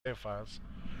files.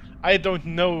 I don't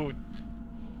know.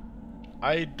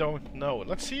 I don't know.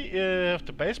 Let's see if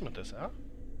the basement is, huh?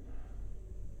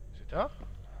 Is it there?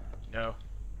 No.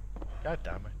 God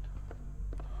damn it.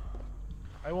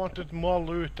 I wanted more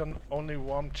loot than only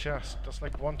one chest. There's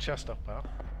like one chest up there.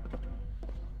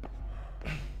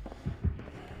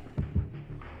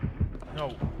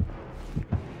 No.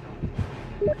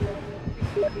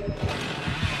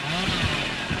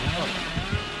 Oh.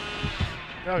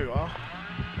 There you are.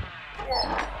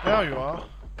 There you are.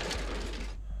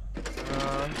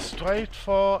 And straight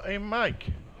for a mic.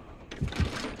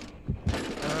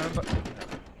 And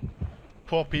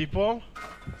poor people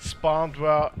spawned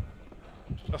where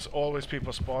there's always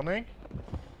people spawning.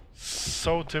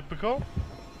 So typical.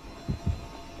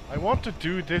 I want to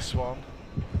do this one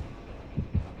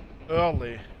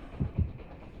early.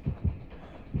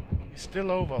 He's still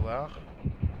over there,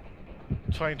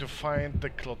 trying to find the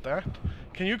Claudette.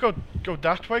 Can you go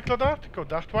that way, Claudette? Go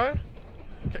that way?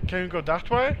 Can you go that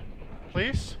way?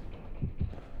 Please?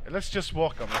 Let's just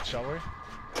walk on it, shall we?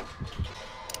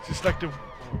 This is like the... Oh,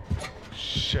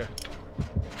 shit.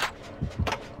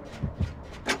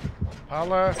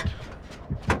 Pallet.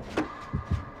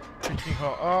 Picking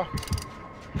her up.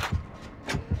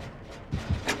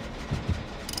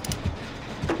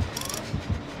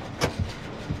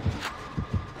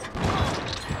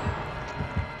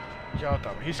 God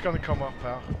damn, he's gonna come up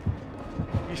here.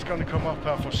 He's gonna come up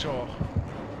here for sure.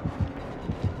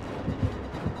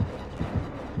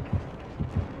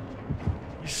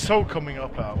 He's so coming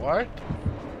up here, right?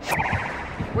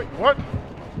 Wait, what?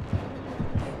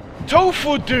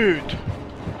 Tofu, dude!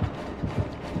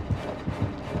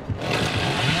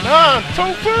 Man,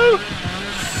 Tofu!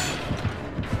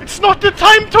 It's not the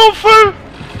time, Tofu!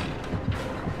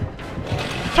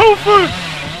 Tofu!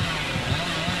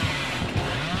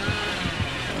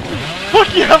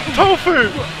 Fuck yeah,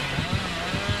 Tofu!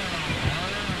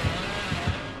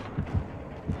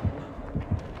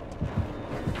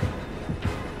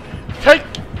 Take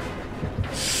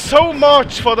so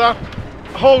much for that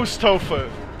hose, Tofu.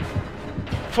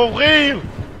 For real!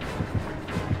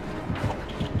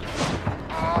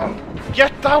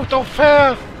 Get out of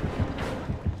here!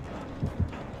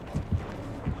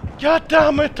 God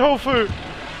damn it, Tofu!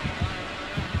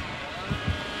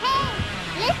 Hey,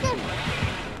 listen!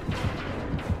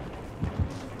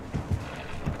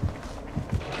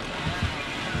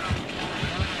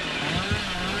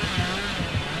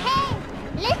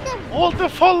 All the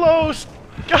follows!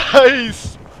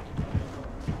 Guys!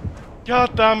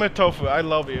 God damn it, Tofu. I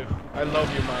love you. I love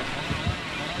you, man.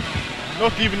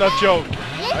 Not even a joke.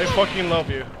 I fucking love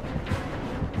you.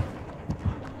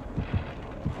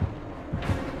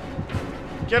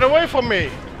 Get away from me!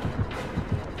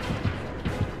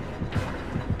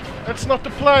 That's not the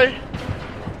play.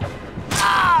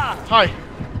 Hi.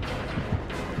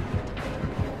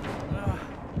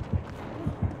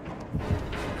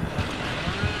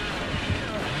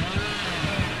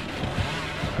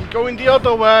 I'm going the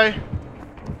other way.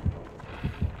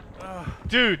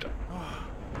 Dude.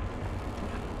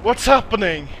 What's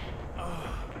happening?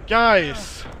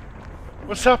 Guys.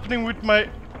 What's happening with my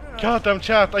goddamn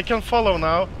chat? I can't follow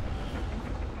now.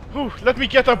 Whew, let me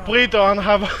get a breather and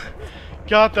have a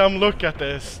goddamn look at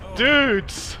this.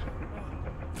 Dudes!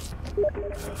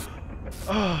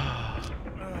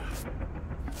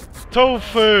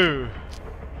 Tofu!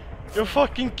 You're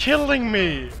fucking killing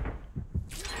me!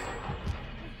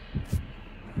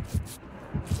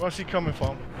 Where's he coming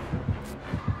from?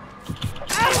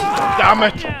 Damn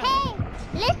it! Hey,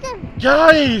 listen!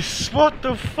 Guys! What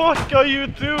the fuck are you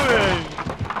doing?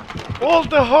 All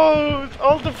the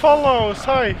follows!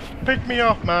 Hi! Pick me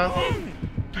up, man!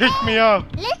 Pick me up!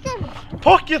 Listen!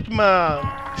 Pocket man!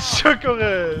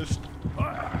 Sugarist!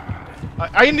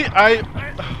 I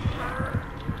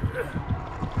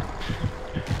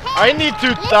need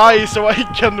to die so I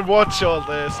can watch all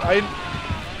this.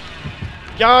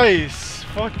 Guys!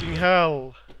 Fucking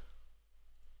hell!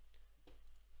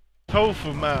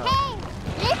 Tofu man! Hey,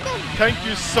 listen! Thank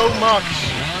you so much!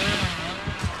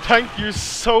 Thank you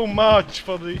so much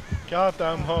for the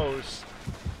goddamn hose.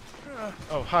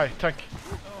 Oh, hi, thank you.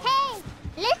 Hey,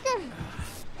 listen!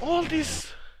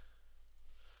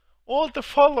 All the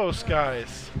follows,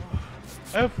 guys.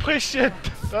 I appreciate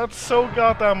that so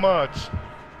goddamn much.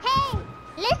 Hey,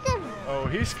 listen! Oh,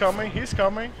 he's coming, he's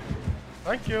coming.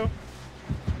 Thank you.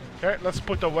 Okay, let's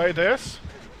put away this,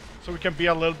 so we can be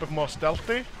a little bit more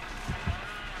stealthy.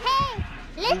 Hey,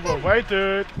 Move listen! away,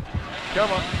 dude.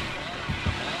 Come on.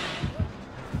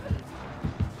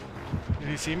 Did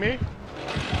he see me?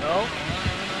 No?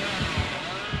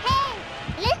 Hey,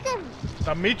 listen!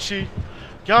 Damichi.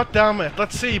 God damn it.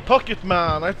 Let's see. Pocket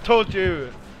Man. I told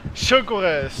you.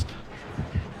 Sugarist.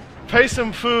 Pay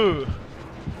some food.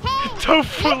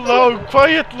 Tofu low.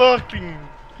 Quiet lurking.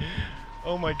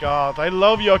 Oh my god. I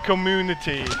love your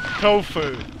community.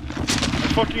 Tofu. I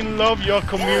fucking love your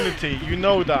community. You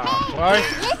know that, right?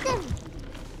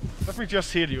 Let me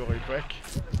just heal you real quick.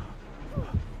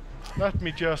 Let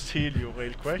me just heal you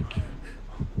real quick.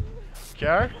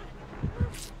 Okay?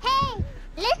 Hey,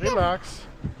 listen. Relax.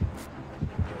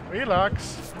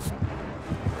 Relax.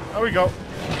 There we go.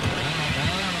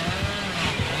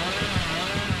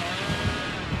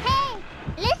 Hey,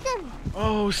 listen.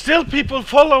 Oh, still people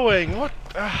following. What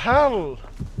the hell?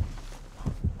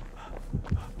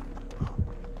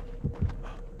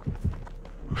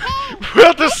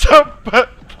 Where the sub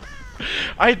button?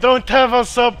 I don't have a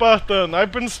sub button.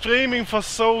 I've been streaming for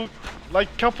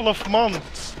like couple of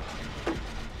months.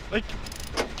 Like,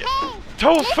 Hey,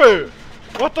 Tofu,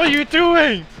 what are you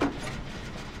doing?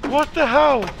 What the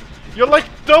hell? You're like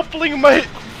doubling my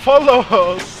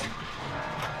followers.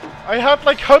 I had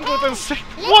like 106.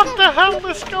 What the hell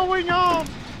is going on?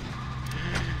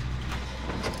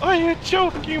 Are you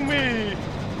joking me?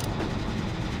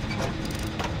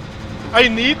 I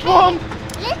need one?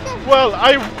 listen. Well,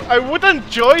 I would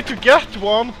enjoy to get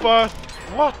one, but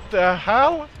what the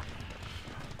hell?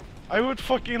 I would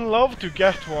fucking love to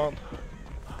get one.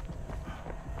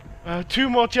 2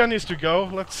 more Jennies to go.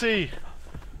 Let's see.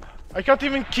 I can't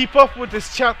even keep up with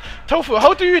this chat. Tofu,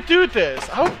 how do you do this?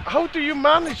 How do you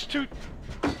manage to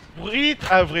read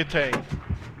everything?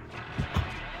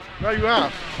 Where you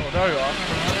at? Oh, there you are.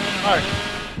 Hi.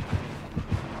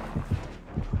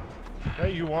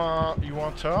 Okay, you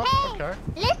want her? Hey, Okay.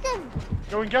 listen.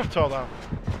 Go and get her then.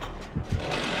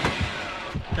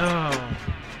 Oh.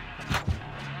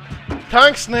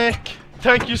 Thanks, Nick.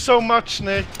 Thank you so much,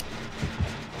 Nick.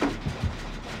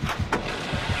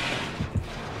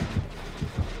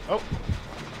 Oh.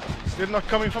 Still not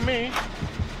coming for me.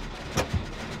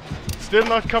 Still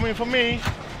not coming for me.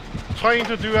 Trying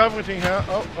to do everything here.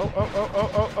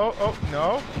 Oh,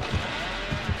 no.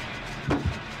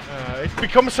 It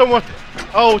becomes somewhat...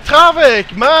 Oh,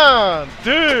 Travik, man!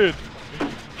 Dude!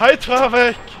 Hi,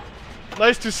 Travik!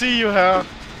 Nice to see you here.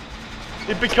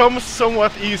 It becomes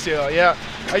somewhat easier, yeah.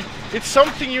 It's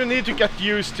something you need to get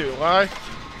used to, right?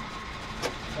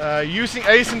 Using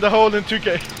Ace in the hole in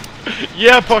 2K.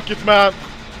 Yeah, Pocket Man.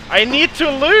 I need to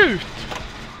loot!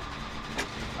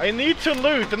 I need to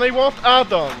loot, and I want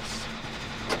add-ons.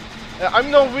 I'm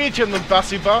Norwegian,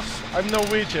 Bassy Bass. I'm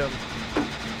Norwegian.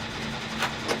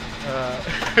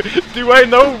 Do I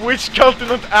know which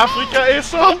continent Africa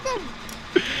is on?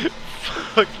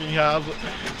 Fucking hell.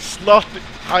 Slot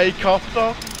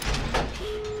helicopter.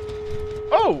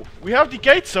 Oh, we have the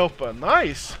gates open.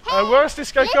 Nice. Where's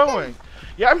this guy going?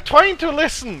 Yeah, I'm trying to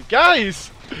listen,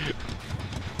 guys.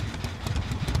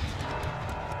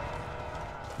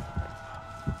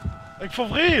 Like for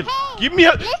real. Give me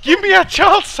a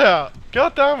chance here.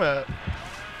 God damn it.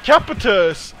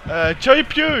 Capitus, Joy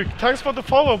Puke, thanks for the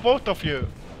follow, both of you.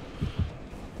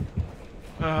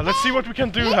 Let's see what we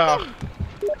can do here.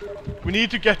 We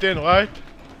need to get in, right?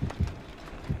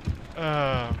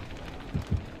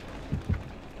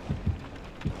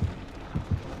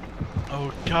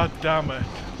 Oh, god damn it.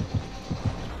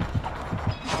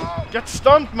 Get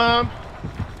stunned, man.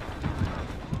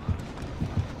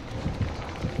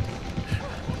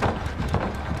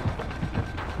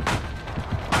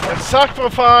 Let's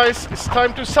sacrifice. It's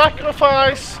time to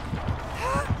sacrifice.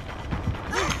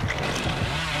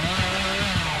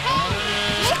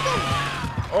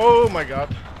 Oh my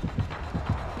god.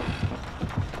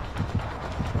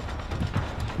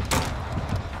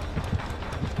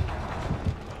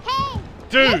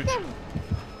 Dude!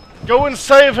 Go and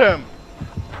save him!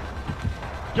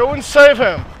 Go and save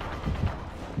him!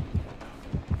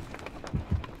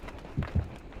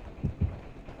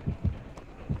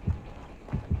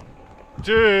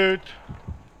 Dude!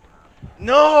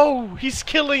 No! He's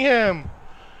killing him!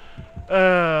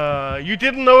 You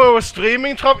didn't know I was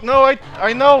streaming, Truck? No,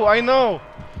 I know.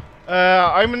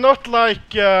 I'm not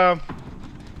like, I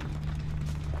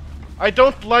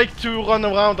don't like to run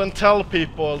around and tell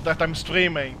people that I'm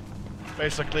streaming,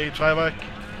 basically, Trevor.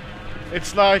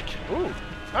 It's like, ooh,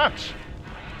 match.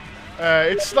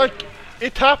 It's like,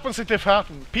 it happens if it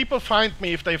happens. People find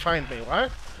me if they find me,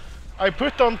 right? I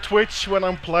put on Twitch when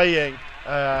I'm playing,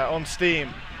 on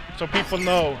Steam, so people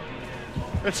know.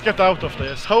 Let's get out of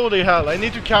this. Holy hell, I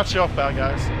need to catch up here,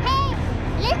 guys. Hey,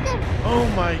 listen.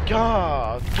 Oh my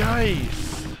god,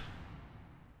 guys.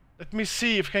 Let me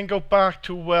see if I can go back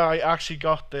to where I actually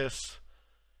got this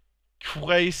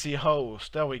crazy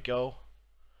host. There we go.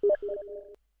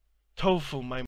 Tofu, my